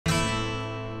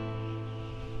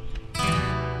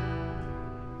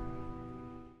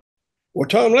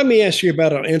Tom, let me ask you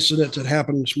about an incident that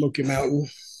happened in Smoky Mountain.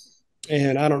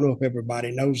 And I don't know if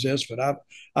everybody knows this, but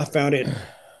I found it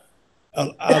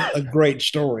a great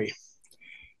story.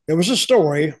 There was a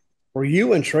story where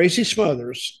you and Tracy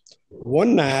Smothers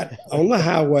one night on the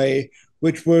highway,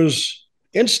 which was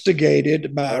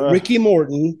instigated by Uh, Ricky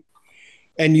Morton,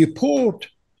 and you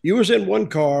was in one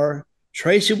car,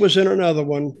 Tracy was in another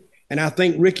one, and I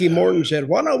think Ricky Morton said,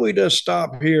 "Why don't we just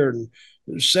stop here and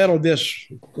settle this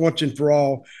once and for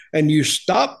all?" And you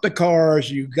stopped the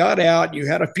cars, you got out, you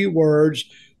had a few words,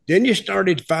 then you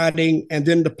started fighting, and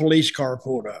then the police car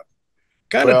pulled up.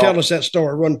 Kind of tell well, us that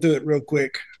story, run through it real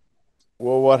quick.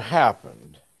 what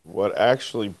happened? What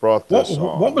actually brought this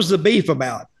What on? was the beef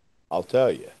about? I'll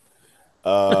tell you.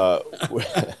 Uh,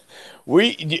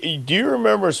 do you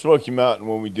remember Smoky Mountain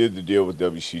when we did the deal with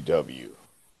WCW?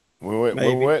 When we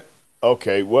Maybe. went.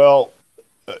 Okay, well,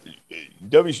 uh,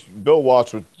 Bill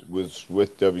Watts was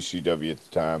with WCW at the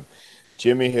time.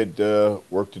 Jimmy had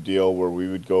worked a deal where we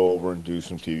would go over and do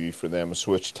some TV for them and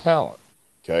switch talent.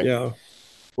 Okay. Yeah.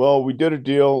 Well, we did a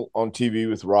deal on TV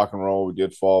with Rock and Roll. We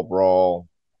did Fall Brawl,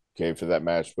 okay, for that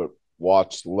match, but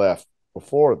Watts left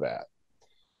before that.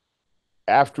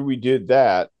 After we did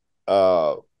that,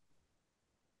 uh,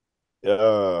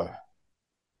 uh,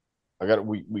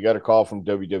 we got a call from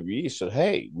WWE said,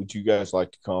 "Hey, would you guys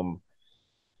like to come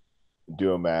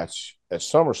do a match at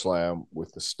SummerSlam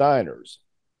with the Steiners?"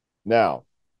 Now,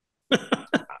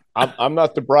 I'm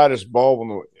not the brightest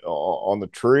bulb on the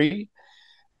tree,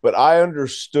 but I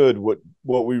understood what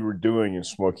we were doing in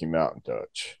Smoky Mountain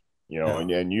Dutch, Yeah.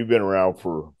 and you've been around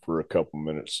for a couple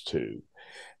minutes too.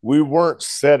 We weren't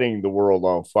setting the world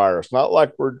on fire. It's not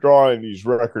like we're drawing these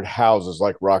record houses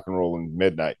like Rock and Roll and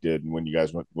Midnight did. And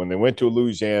when they went to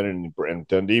Louisiana and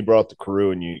Dundee brought the crew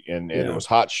and it Yeah. was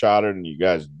hot shotted and you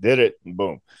guys did it and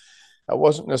boom. That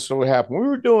wasn't necessarily happening. We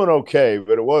were doing okay,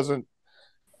 but it wasn't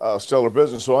stellar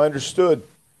business. So I understood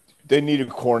they needed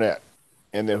a cornet.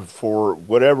 And then for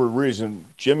whatever reason,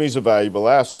 Jimmy's a valuable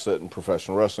asset in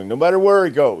professional wrestling. No matter where he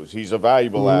goes, he's a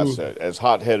valuable Mm-hmm. asset. As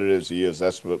hot headed as he is,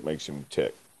 that's what makes him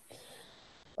tick.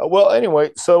 Well,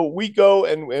 anyway, so we go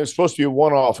and it's supposed to be a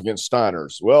one off against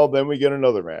Steiners. Well, then we get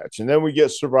another match, and then we get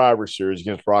Survivor Series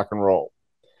against Rock and Roll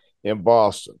in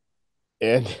Boston.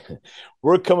 And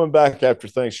we're coming back after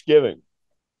Thanksgiving,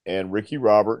 and Ricky,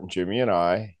 Robert, and Jimmy and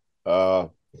uh,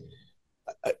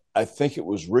 I think it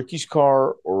was Ricky's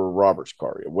car or Robert's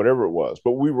car, whatever it was.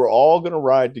 But we were all going to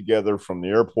ride together from the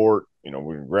airport.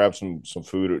 We grab some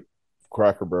food at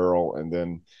Cracker Barrel and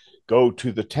then go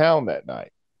to the town that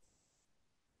night.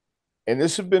 And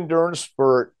this had been during a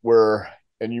spurt where,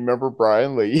 and you remember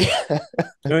Brian Lee, Oh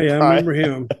yeah, I Brian, remember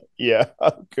him. yeah,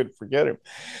 I could forget him.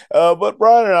 But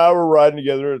Brian and I were riding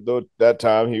together at that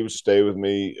time. He would stay with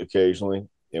me occasionally,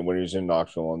 and when he was in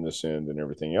Knoxville on this end and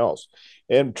everything else.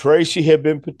 And Tracy had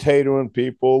been potatoing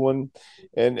people,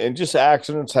 and just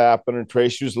accidents happen. And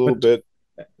Tracy was a little But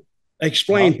bit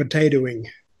explain potatoing.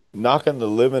 knocking the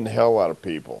living hell out of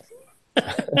people.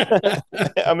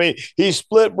 I mean, he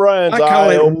split Brian's I call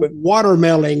eye it open.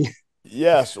 watermelon.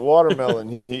 Yes,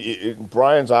 watermelon.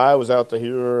 Brian's eye was out to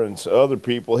here, and other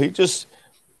people. He was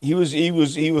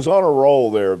on a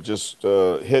roll there of just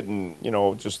hitting,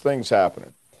 just things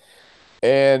happening.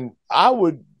 And I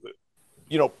would,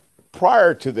 you know,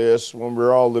 prior to this, when we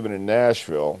were all living in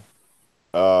Nashville,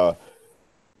 uh,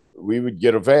 we would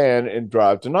get a van and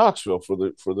drive to Knoxville for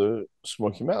the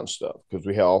Smoky Mountain stuff because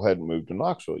we all hadn't moved to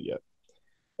Knoxville yet.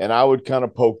 And I would kind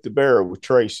of poke the bear with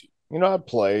Tracy. I'd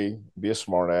play, be a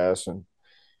smartass,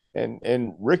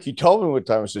 and Ricky told me one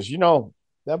time, he says,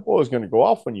 that boy's going to go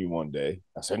off on you one day.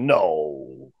 I said,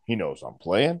 no, he knows I'm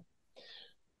playing.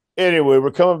 Anyway, we're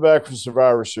coming back from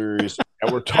Survivor Series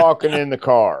and we're talking in the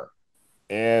car.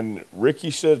 And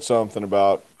Ricky said something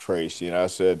about Tracy. And I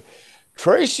said,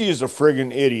 Tracy is a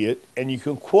friggin' idiot. And you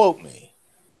can quote me.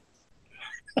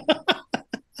 A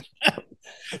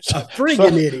So, friggin' so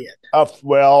idiot.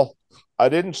 well, I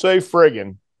didn't say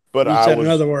friggin', but You I said was,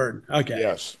 another word. Okay.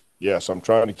 yes, yes. I'm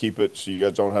trying to keep it so you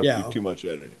guys don't have to do Yeah. too much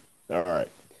editing. All right.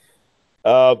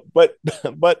 But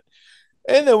but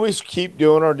and then we keep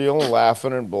doing our deal and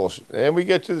laughing and bullshit. And we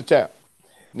get to the town.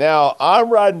 Now I'm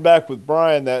riding back with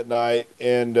Brian that night,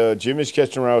 and Jimmy's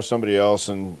catching around with somebody else,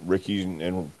 and Ricky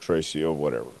and Tracy or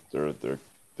whatever.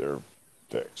 They're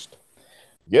fixed.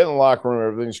 Get in the locker room,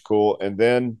 everything's cool, and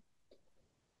then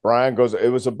Brian goes. It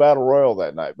was a battle royal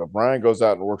that night, but Brian goes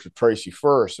out and works with Tracy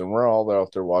first, and we're all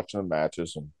out there watching the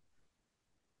matches,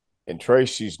 and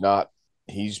Tracy's not.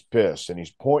 He's pissed, and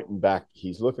he's pointing back.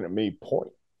 He's looking at me,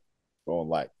 pointing, going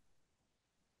like,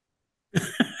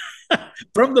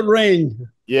 From the ring.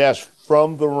 yes,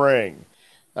 from the ring.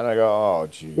 And I go, oh,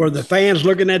 Were the geez. fans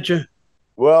looking at you?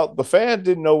 Well, the fan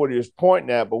didn't know what he was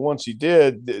pointing at, but once he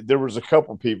did, there was a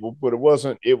couple people, but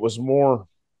it was more,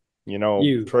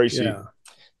 You, Tracy. yeah,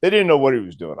 They didn't know what he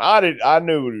was doing. I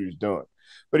knew what he was doing,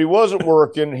 but he wasn't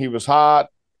working. He was hot.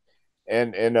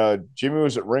 And Jimmy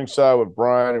was at ringside with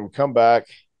Brian, and we come back,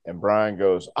 and Brian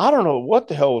goes, I don't know what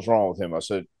the hell was wrong with him. I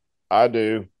said, I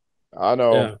do. I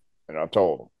know. yeah. And I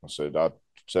told him. I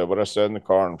said what I said in the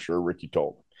car, and I'm sure Ricky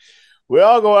told him. We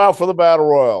all go out for the battle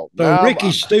royal. So Now, Ricky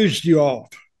stooged you off.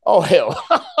 oh, hell.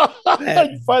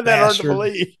 That You find that hard to bastard.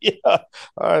 believe. Yeah,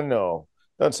 I know.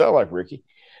 Doesn't sound like Ricky.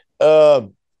 Uh,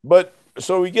 but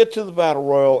so we get to the battle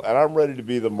royal, and I'm ready to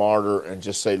be the martyr and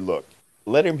just say, look,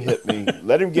 let him hit me,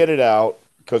 let him get it out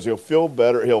because he'll feel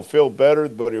better. He'll feel better,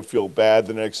 but he'll feel bad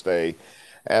the next day.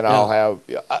 And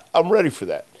Yeah. I'm ready for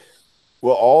that.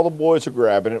 Well, all the boys are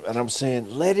grabbing him, and I'm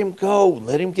saying, let him go,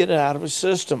 let him get it out of his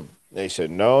system. They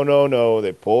said, no, no, no.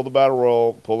 They pulled the battle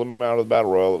royal, pulled him out of the battle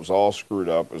royal. It was all screwed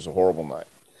up. It was a horrible night.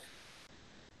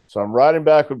 So I'm riding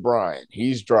back with Brian.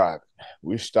 He's driving.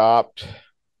 We stopped,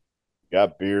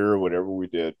 got beer, whatever we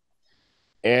did.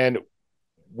 And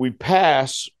we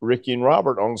pass Ricky and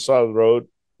Robert on the side of the road,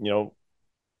 you know,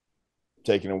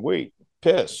 taking a wee,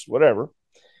 piss, whatever.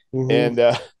 Mm-hmm.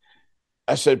 And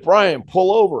I said, Brian,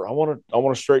 pull over. I want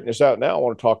to straighten this out now. I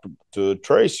want to talk to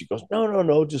Tracy. He goes, no, no,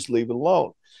 no, just leave it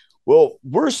alone. Well,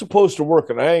 we're supposed to work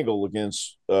an angle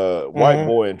against White Uh-huh.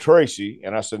 Boy and Tracy.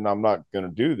 And I said, no, I'm not going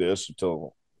to do this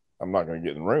until I'm not going to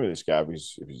get in the ring with this guy if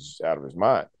he's out of his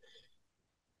mind.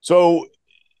 So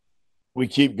we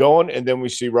keep going, and then we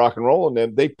see rock and roll, and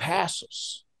then they pass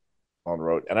us on the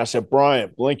road. And I said,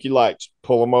 Brian, blink your lights,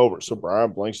 pull them over. So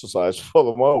Brian blinks his lights,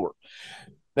 pull them over.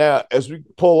 Now, as we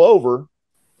pull over,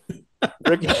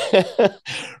 Rick, And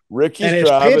Ricky's it's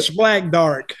driving. pitch black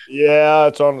dark. Yeah,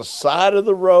 it's on the side of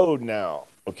the road now.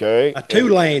 Okay. A two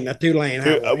lane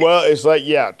highway. Well, it's like,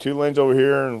 yeah, 2 lanes over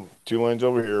here and 2 lanes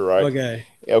over here, right? Okay.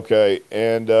 Okay.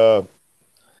 And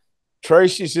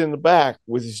Tracy's in the back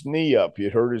with his knee up. He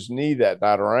had hurt his knee that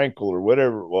night or ankle or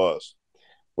whatever it was.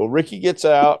 Well, Ricky gets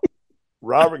out,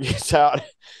 Robert gets out,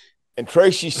 and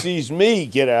Tracy sees me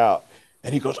get out.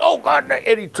 And he goes, oh, God.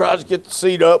 And he tries to get the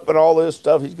seat up and all this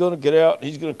stuff. He's going to get out. And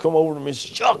he's going to come over to me and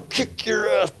say, I'll kick your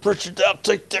ass, Prichard. I'll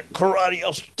take that karate.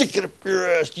 I'll stick it up your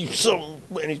ass. You son.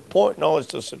 And he's pointing all this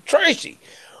stuff. I said, Tracy,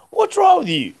 what's wrong with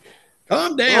you?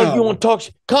 Calm Oh, you down. want to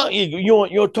talk? You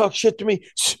want to talk shit to me?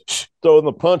 Throwing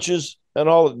the punches and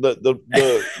all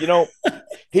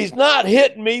he's not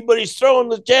hitting me, but he's throwing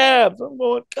the jabs. I'm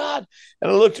going, God.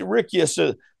 And I looked at Ricky. I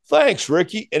said, thanks,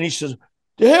 Ricky. And he says,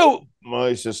 the hell. Well,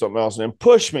 he said something else and then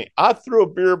pushed me. I threw a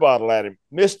beer bottle at him,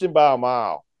 missed him by a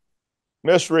mile,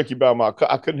 missed Ricky by a mile.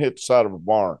 I couldn't hit the side of a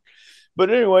barn.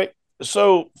 But anyway,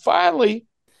 so finally,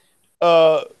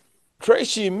 uh,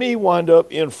 Tracy and me wind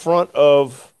up in front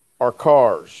of our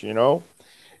cars,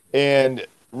 and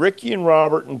Ricky and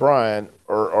Robert and Brian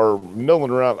are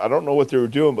milling around. I don't know what they were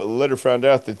doing, but later found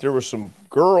out that there were some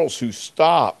girls who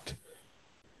stopped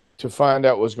to find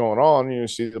out what's going on.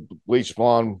 See the bleach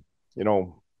blonde,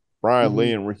 Brian Lee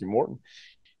Mm-hmm. and Ricky Morton.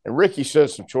 And Ricky said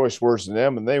some choice words to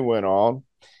them, and they went on.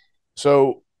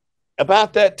 So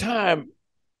about that time,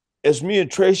 as me and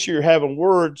Tracy are having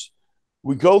words,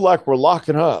 we go like we're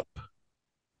locking up.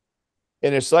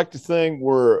 And it's like the thing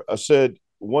where I said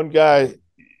one guy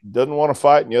doesn't want to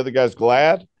fight and the other guy's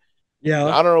glad. Yeah.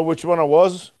 I don't know which one I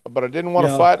was, but I didn't want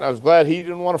to Yeah. fight, and I was glad he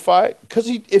didn't want to fight because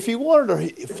if he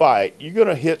wanted to fight, you're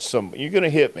gonna hit some, you're gonna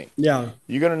hit me, Yeah.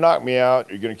 you're gonna knock me out,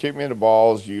 you're gonna kick me in the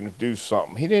balls, you're gonna do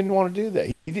something. He didn't want to do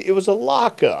that. It was a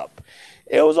lockup.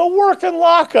 It was a working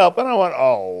lockup, and I went,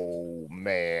 oh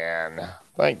man,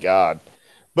 thank God.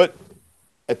 But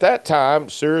at that time,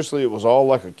 seriously, it was all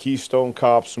like a Keystone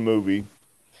Cops movie.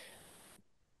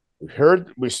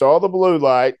 We saw the blue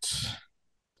lights.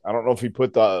 I don't know if he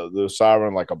put the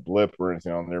siren like a blip or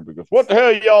anything on there because what the hell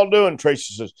are y'all doing?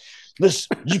 Tracy says,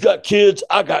 listen, you got kids,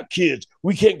 I got kids.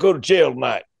 We can't go to jail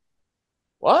tonight.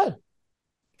 What?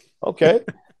 Okay.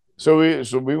 So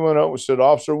we went up, we said,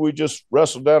 officer, we just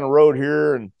wrestled down the road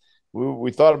here and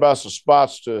we thought about some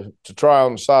spots to try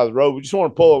on the side of the road. We just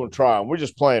want to pull over and try them. We're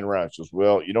just playing around. She says,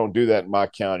 well, you don't do that in my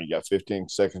county. You got 15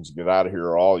 seconds to get out of here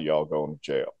or all y'all going to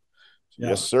jail. So, Yeah.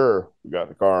 yes, sir. We got in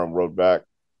the car and rode back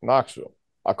to Knoxville.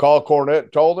 I called Cornette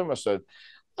and told him, I said,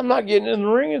 I'm not getting in the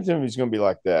ring with him. He's going to be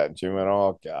like that. And she went,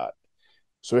 oh, God.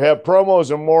 So we had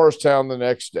promos in Morristown the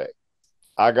next day.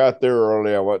 I got there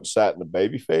early. I went and sat in the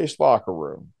babyface locker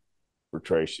room for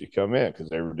Tracy to come in because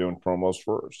they were doing promos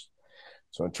first.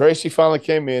 So when Tracy finally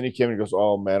came in, he came and goes,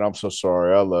 oh, man, I'm so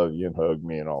sorry. I love you, and hugged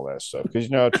me and all that stuff because you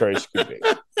know how Tracy could be.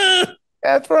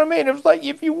 That's what I mean. It was like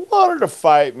if you wanted to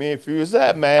fight me, if he was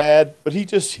that mad, but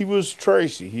he was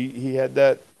Tracy. He had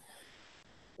that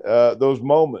those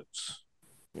moments,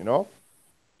 you know.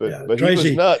 Yeah, But he was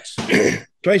Tracy. nuts.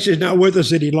 Tracy's not with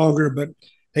us any longer, but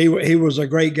he was a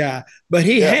great guy. But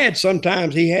Yeah.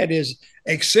 sometimes he had his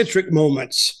eccentric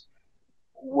moments.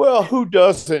 Well, who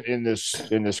doesn't in this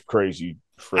crazy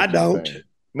I freaking don't. thing?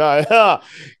 No,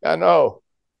 I know.